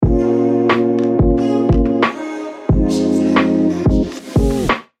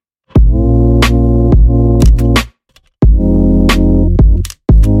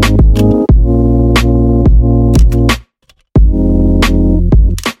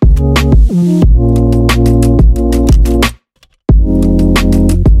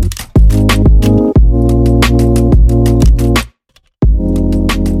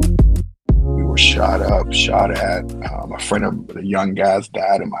shot at. A friend of the young guys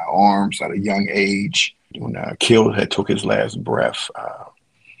died in my arms at a young age. When Kill had took his last breath,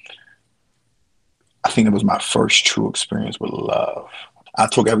 I think it was my first true experience with love. I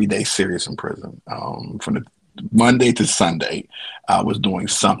took every day serious in prison. From the Monday to Sunday, I was doing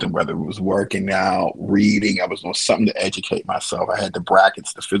something, whether it was working out, reading, I was doing something to educate myself. I had the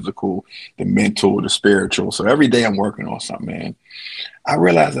brackets, the physical, the mental, the spiritual. So every day I'm working on something, man. I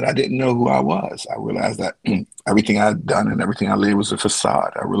realized that I didn't know who I was. I realized that everything I'd done and everything I lived was a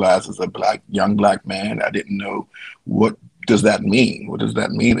facade. I realized as a young black man, I didn't know what does that mean? What does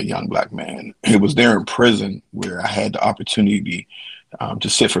that mean, a young black man? It was there in prison where I had the opportunity to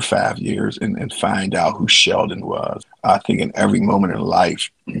sit for 5 years and find out who Sheldon was. I think in every moment in life,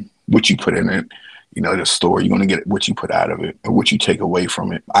 what you put in it, the story, you're going to get what you put out of it or what you take away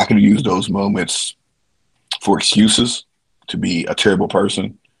from it. I could use those moments for excuses to be a terrible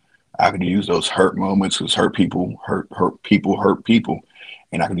person. I could use those hurt moments because hurt people.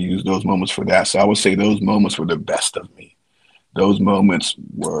 And I could use those moments for that. So I would say those moments were the best of me. Those moments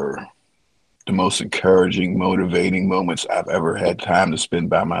were the most encouraging, motivating moments I've ever had time to spend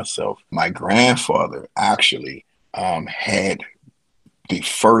by myself. My grandfather actually had the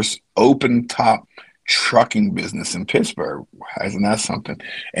first open top trucking business in Pittsburgh. Isn't that something?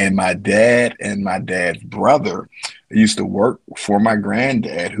 And my dad and my dad's brother used to work for my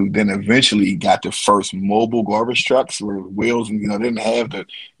granddad, who then eventually got the first mobile garbage trucks where wheels and, didn't have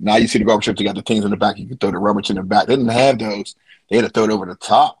now you see the garbage trucks, you got the things in the back, you can throw the rubbish in the back. They didn't have those. They had to throw it over the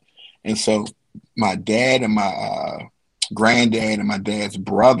top. And so my dad and my granddad and my dad's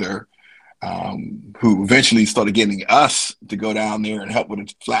brother, who eventually started getting us to go down there and help with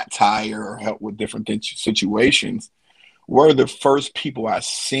a flat tire or help with different situations, were the first people I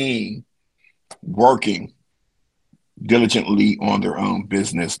seen working diligently on their own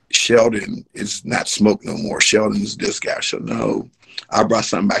business. Sheldon is not smoke no more. Sheldon's this guy. So no, I brought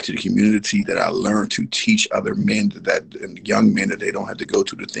something back to the community that I learned to teach other men and young men that they don't have to go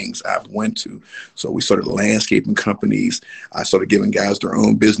to the things I've went to. So we started landscaping companies. I started giving guys their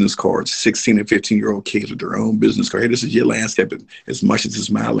own business cards, 16 and 15-year-old kids with their own business card. Hey, this is your landscaping as much as it's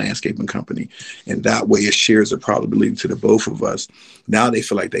my landscaping company. And that way it shares the probability to the both of us. Now they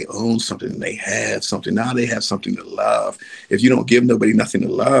feel like they own something and they have something. Now they have something to love. If you don't give nobody nothing to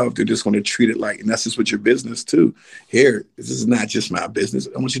love, they're just going to treat it like, and that's just with your business too. Here, this is not just my business.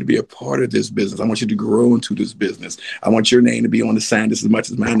 I want you to be a part of this business. I want you to grow into this business. I want your name to be on the sign just as much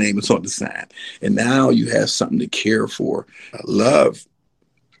as my name is on the sign. And now you have something to care for. Love,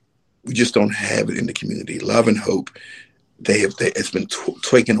 we just don't have it in the community. Love and hope, it's been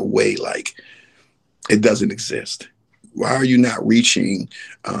taken away like it doesn't exist. Why are you not reaching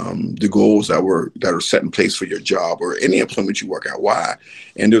the goals that are set in place for your job or any employment you work at? Why?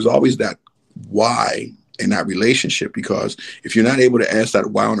 And there's always that why in that relationship, because if you're not able to ask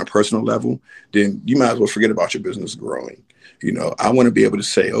that why on a personal level, then you might as well forget about your business growing. I want to be able to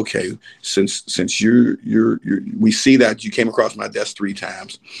say, okay, since we see that you came across my desk 3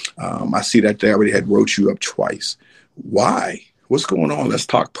 times. I see that they already had wrote you up twice. Why? What's going on? Let's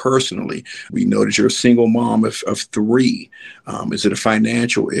talk personally. We know that you're a single mom of 3. Is it a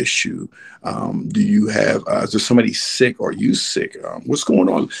financial issue? Do you have, is there somebody sick? Are you sick? What's going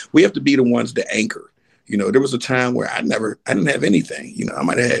on? We have to be the ones to anchor. There was a time where I didn't have anything.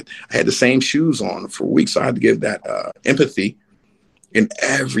 I had the same shoes on for weeks. So I had to give that empathy in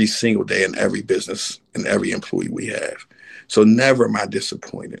every single day in every business and every employee we have. So never am I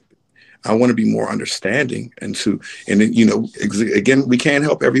disappointed. I want to be more understanding again, we can't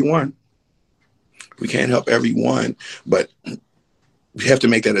help everyone. We can't help everyone, but we have to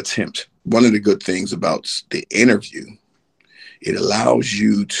make that attempt. One of the good things about the interview, it allows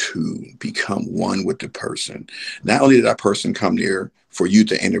you to become one with the person. Not only did that person come there for you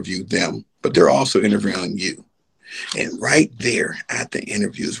to interview them, but they're also interviewing you. And right there at the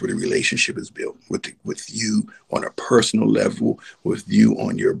interview is where the relationship is built with you on a personal level, with you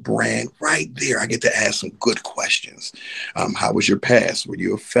on your brand. Right there, I get to ask some good questions. How was your past? Were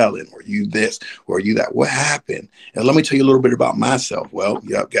you a felon? Were you this? Were you that? What happened? And let me tell you a little bit about myself. Well,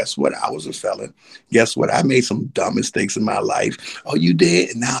 yeah, guess what? I was a felon. Guess what? I made some dumb mistakes in my life. Oh, you did?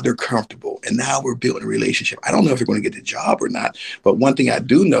 And now they're comfortable. And now we're building a relationship. I don't know if they're going to get the job or not. But one thing I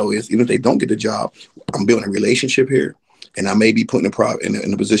do know is even if they don't get the job, I'm building a relationship here, and I may be put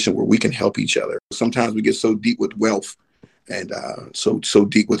in a position where we can help each other. Sometimes we get so deep with wealth and so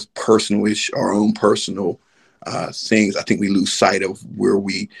deep with our own personal things. I think we lose sight of where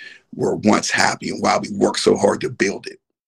we were once happy and why we worked so hard to build it.